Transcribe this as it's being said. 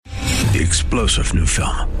The explosive new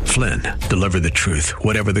film, Flynn, Deliver the Truth,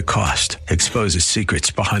 Whatever the Cost, exposes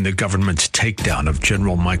secrets behind the government's takedown of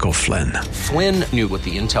General Michael Flynn. Flynn knew what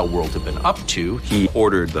the intel world had been up to. He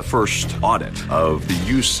ordered the first audit of the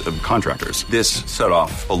use of contractors. This set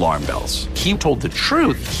off alarm bells. He told the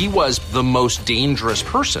truth. He was the most dangerous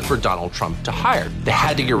person for Donald Trump to hire. They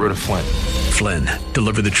had to get rid of Flynn. Flynn,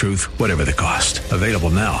 Deliver the Truth, Whatever the Cost. Available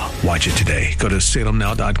now. Watch it today. Go to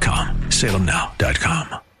salemnow.com.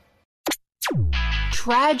 salemnow.com.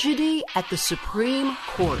 Tragedy at the Supreme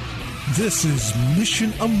Court. This is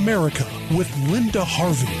Mission America with Linda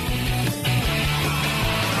Harvey.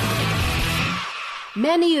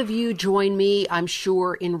 Many of you join me, I'm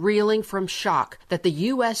sure, in reeling from shock that the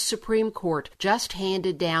U.S. Supreme Court just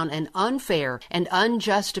handed down an unfair and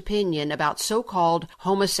unjust opinion about so-called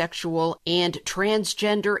homosexual and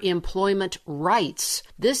transgender employment rights.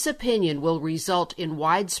 This opinion will result in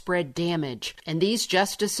widespread damage, and these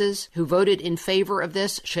justices who voted in favor of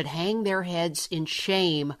this should hang their heads in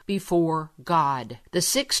shame before God. The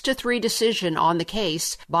 6-3 decision on the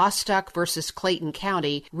case, Bostock versus Clayton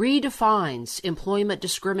County, redefines employment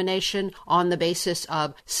discrimination on the basis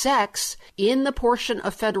of sex in the portion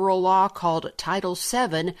of federal law called Title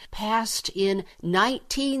VII, passed in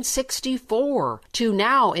 1964, to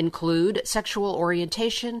now include sexual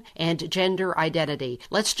orientation and gender identity.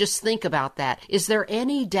 Let's just think about that. Is there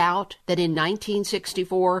any doubt that in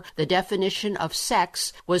 1964, the definition of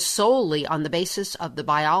sex was solely on the basis of the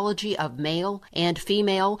biology of male and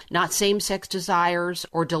female, not same-sex desires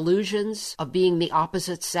or delusions of being the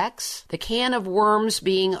opposite sex? The can of worms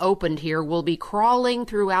being opened here will be crawling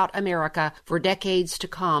throughout America for decades to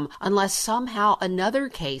come unless somehow another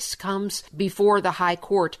case comes before the High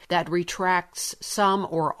Court that retracts some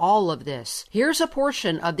or all of this. Here's a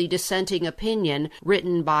portion of the dissenting opinion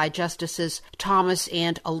written by Justices Thomas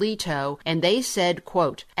and Alito, and they said,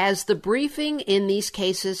 quote, "As the briefing in these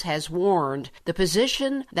cases has warned, the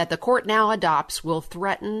position that the court now adopts will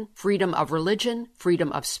threaten freedom of religion,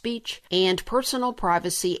 freedom of speech, and personal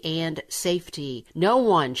privacy and safety. No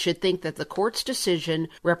one should think that the court's decision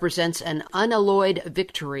represents an unalloyed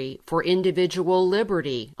victory for individual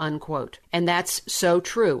liberty," unquote. And that's so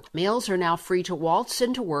true. Males are now free to waltz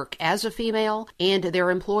into work as a female, and their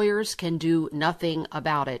employers can do nothing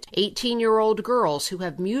about it. 18-year-old girls who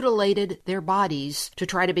have mutilated their bodies to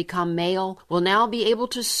try to become male will now be able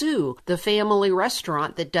to sue the family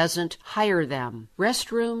restaurant that doesn't hire them.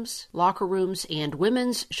 Restrooms, locker rooms, and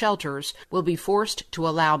women's shelters will be forced to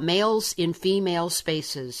allow males in female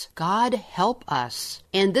spaces. God help us.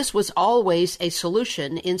 And this was always a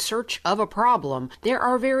solution in search of a problem. There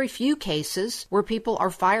are very few cases where people are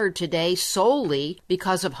fired today solely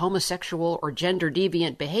because of homosexual or gender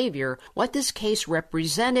deviant behavior. What this case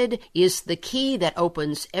represented is the key that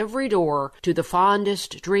opens every door to the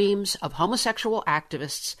fondest dreams of homosexual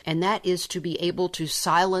activists, and that is to be able to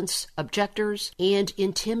silence objectors and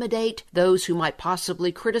intimidate those who might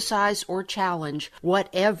possibly criticize or challenge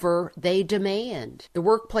whatever they demand. The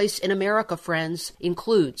workplace in America, friends,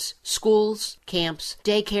 includes schools, camps,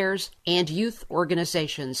 daycares, and youth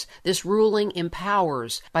organizations. This ruling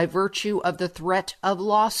empowers, by virtue of the threat of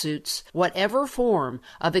lawsuits, whatever form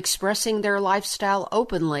of expressing their lifestyle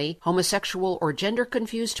openly homosexual or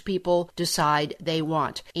gender-confused people decide they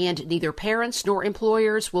want, and neither parents nor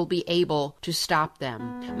employers will be able to stop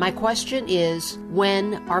them. My question is,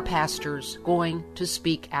 when are pastors going to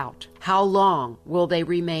speak out? How long will they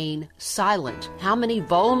remain silent? How many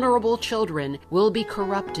vulnerable children will be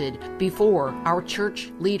corrupted before our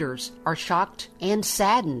church leaders are shocked and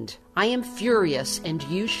saddened? I am furious, and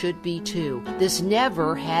you should be too. This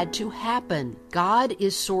never had to happen. God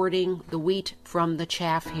is sorting the wheat from the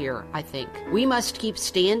chaff here, I think. We must keep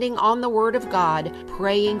standing on the Word of God,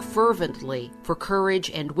 praying fervently for courage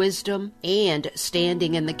and wisdom, and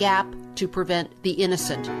standing in the gap to prevent the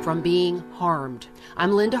innocent from being harmed.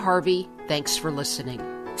 I'm Linda Harvey. Thanks for listening.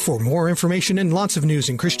 For more information and lots of news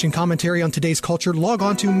and Christian commentary on today's culture, log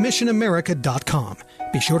on to missionamerica.com.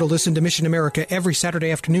 Be sure to listen to Mission America every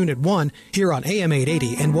Saturday afternoon at 1 here on AM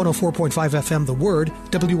 880 and 104.5 FM The Word,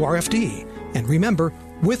 WRFD. And remember,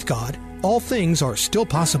 with God, all things are still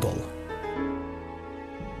possible.